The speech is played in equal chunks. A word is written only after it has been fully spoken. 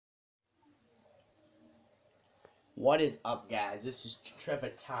What is up, guys? This is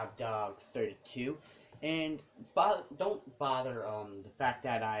Trevor Top Dog 32, and don't bother the fact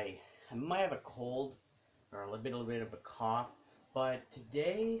that I might have a cold or a little bit of a cough, but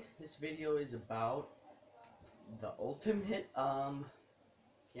today this video is about the ultimate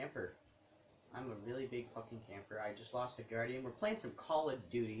camper. I'm a really big fucking camper. I just lost a guardian. We're playing some Call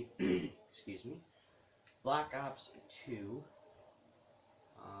of Duty. Excuse me. Black Ops 2.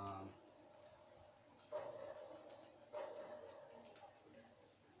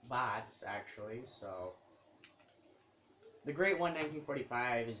 Bots, actually, so the Great One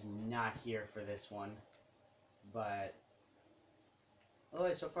 1945 is not here for this one, but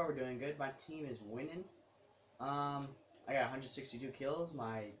otherwise, so far we're doing good. My team is winning. I got 162 kills,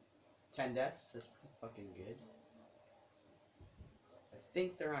 my 10 deaths. That's pretty fucking good. I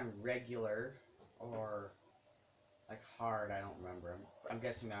think they're on regular or like hard. I don't remember. I'm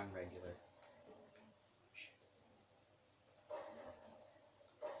guessing they're on regular.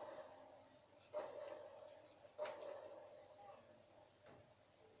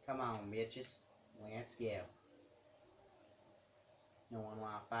 Come on, bitches. Let's go. No one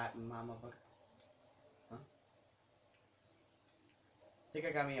wanna fight me, motherfucker? Huh? I think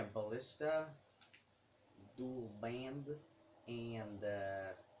I got me a ballista, dual band, and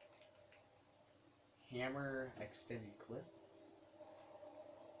hammer extended clip.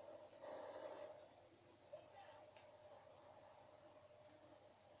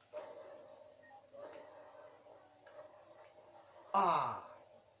 Ah,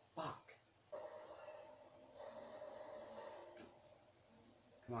 fuck.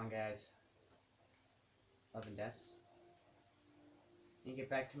 Come on, guys. 11 deaths. Need to get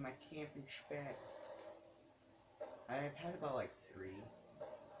back to my camping spot. I've had about like 3.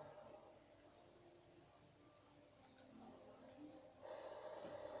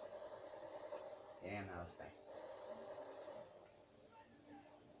 Damn, that was bad.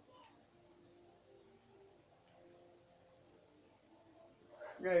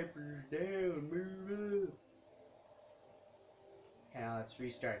 Snipers down, move up. Okay, now let's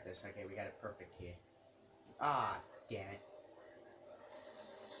restart this. Okay, we got it perfect here. Ah, damn it.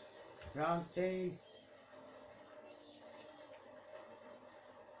 Wrong thing.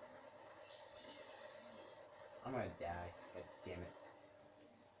 I'm gonna die. God damn it.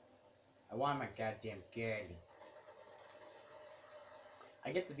 I want my goddamn guardian.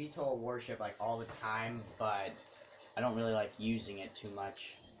 I get the VTOL warship like all the time, but I don't really like using it too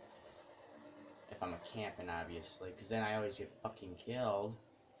much. If I'm camping, obviously, because then I always get fucking killed.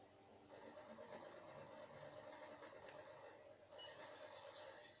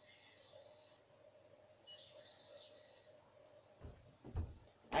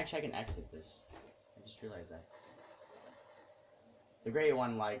 Actually, I can exit this. I just realized that. The Great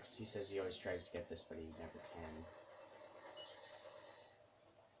One likes, he says he always tries to get this, but he never can.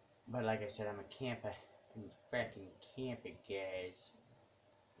 But like I said, I'm a camper. I'm a fracking camper, guys.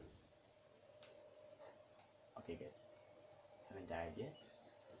 Okay, good. Haven't died yet.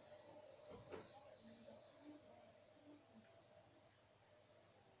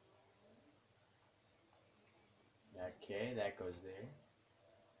 Okay, that goes there.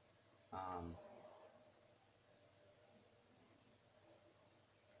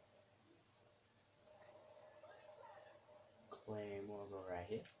 Claymore go right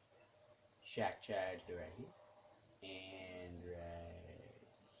here. Shack charge go right here. And right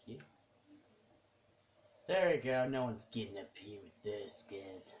here. There we go. No one's getting up here with this,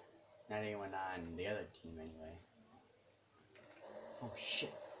 guys. Not anyone on the other team, anyway. Oh,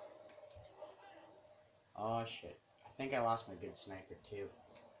 shit. Oh, shit. I think I lost my good sniper, too.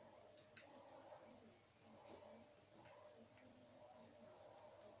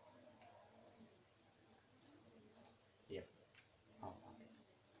 Yep. Oh, fuck.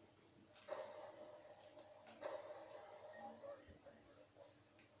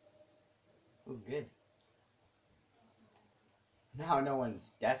 Oh, good. Now no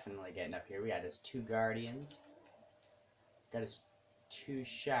one's definitely getting up here. We got his 2 guardians. Got his 2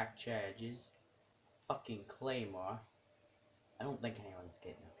 shock charges. Fucking claymore. I don't think anyone's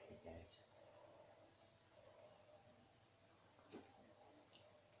getting up here, guys.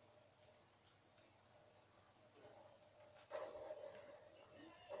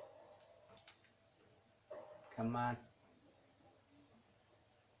 Come on.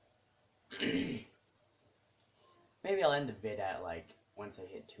 Maybe I'll end the vid at like once I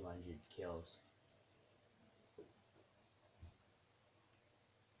hit 200 kills.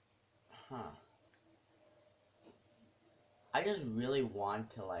 Huh. I just really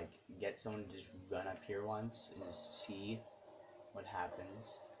want to like get someone to just run up here once and just see what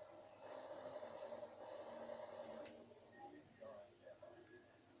happens.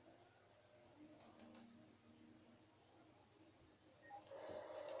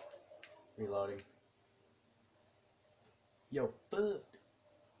 Reloading. Yo, fuck.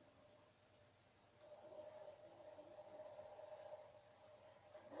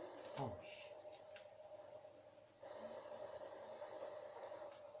 Oh, shit.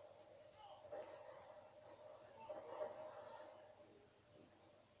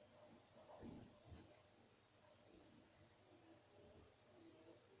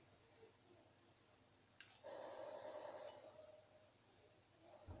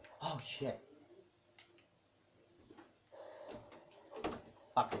 Oh, shit.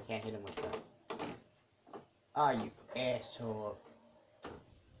 Fuck, I can't hit him with that. Ah, you asshole.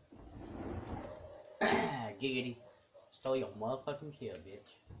 Giggity. Stole your motherfucking kill,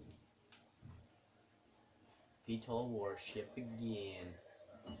 bitch. VTOL warship again.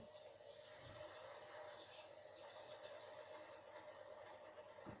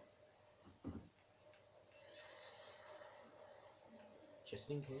 Just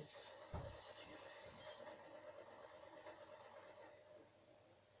in case.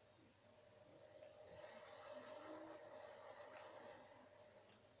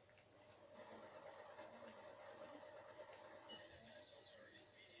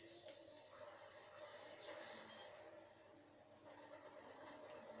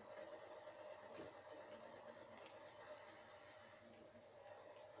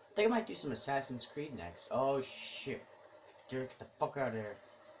 I think I might do some Assassin's Creed next. Oh shit. Dude, get the fuck out of there.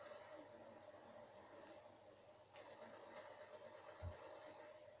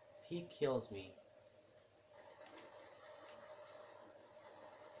 If he kills me.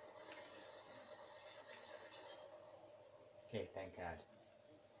 Okay, thank God.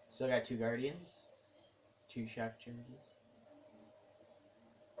 Still got 2 Guardians. 2 shock charges.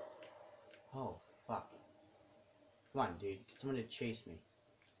 Oh, fuck. Come on, dude. Get someone to chase me.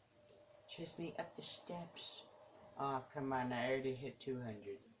 Chase me up the steps. Oh, come on. I already hit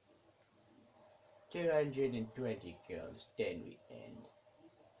 200. 220 kills. Then we end.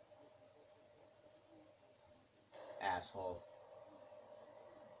 Asshole.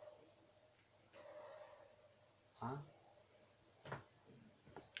 Huh?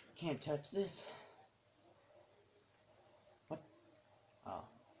 Can't touch this. What? Oh.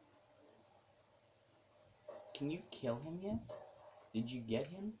 Can you kill him yet? Did you get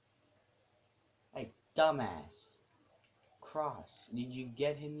him? Hey, dumbass. Cross. Did you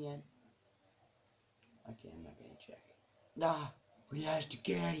get him yet? Okay, I'm not gonna check. Nah, we lost the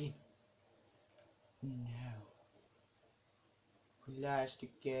Guardian. No. We lost the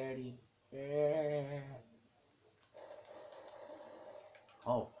Guardian.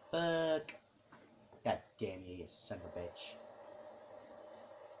 Oh, fuck. God damn you son of a bitch.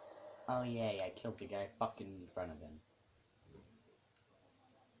 Oh yeah, I killed the guy fucking in front of him.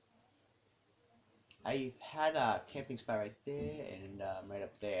 I've had a camping spot right there and right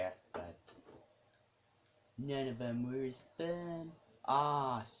up there, but none of them were as fun.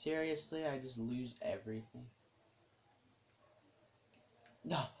 Ah, seriously? I just lose everything?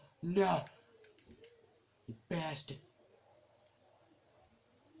 No, no! You bastard!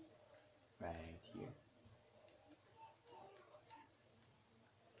 Right here.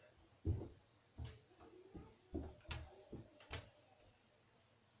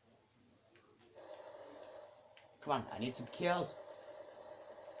 Come on, I need some kills.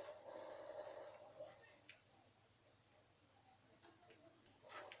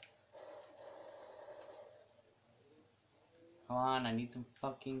 Come on, I need some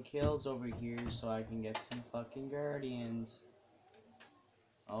fucking kills over here so I can get some fucking Guardians.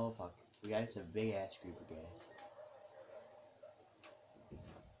 Oh fuck. We got us a big ass group of guys.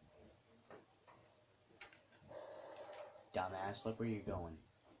 Dumbass, look where you're going.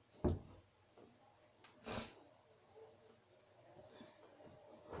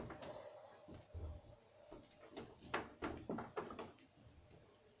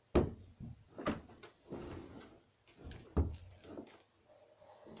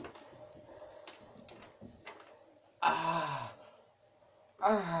 Ah!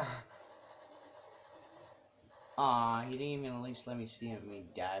 Ah! Aw, he didn't even at least let me see him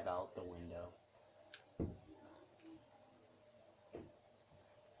dive out the window.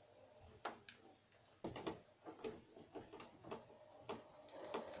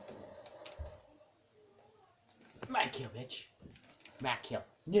 My kill, bitch. My kill.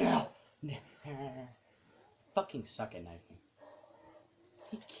 No! No. Fucking suck at knifing.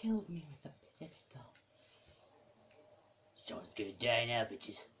 He killed me with a pistol. Someone's gonna die now,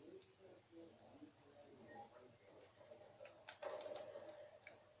 bitches.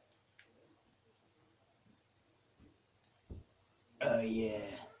 Oh yeah.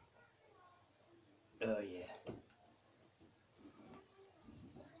 Oh yeah.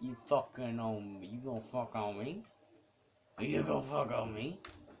 You You fucking on me. You gonna fuck on me? You gonna fuck on me?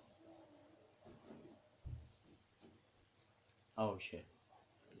 Oh shit.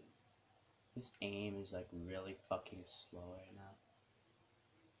 This aim is like really fucking slow right now.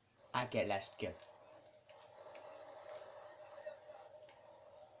 I get last kill.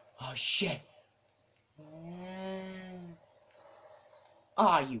 Oh shit.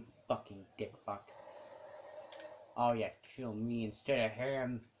 Ah, oh, you fucking dick fuck. Oh yeah, kill me instead of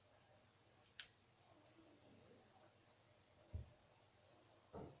him.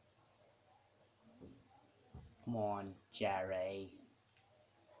 Come on, Jerry.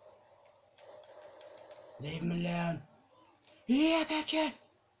 Leave him alone. Yeah, bitches.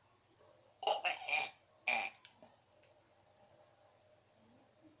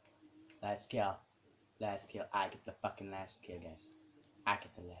 Last kill. Last kill. I get the fucking last kill, guys. I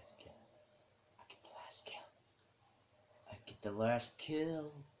get the last kill. I get the last kill. I get the last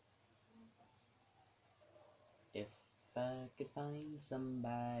kill. If I could find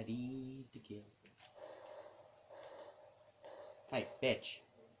somebody to kill. Hey, bitch.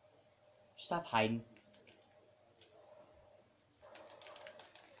 Stop hiding.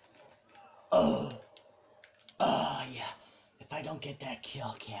 Oh. Oh, yeah. If I don't get that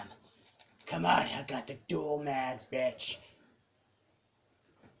kill cam. Come on, I got the dual mags, bitch.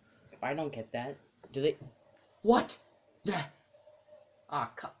 If I don't get that, do they... What?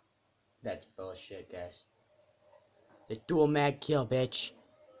 Ah, oh, that's bullshit, guys. The dual mag kill, bitch.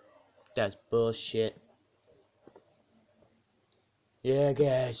 That's bullshit. Yeah,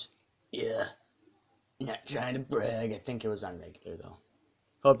 guys. Yeah. Not trying to brag. I think it was on regular, though.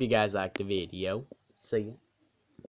 Hope you guys liked the video. See ya.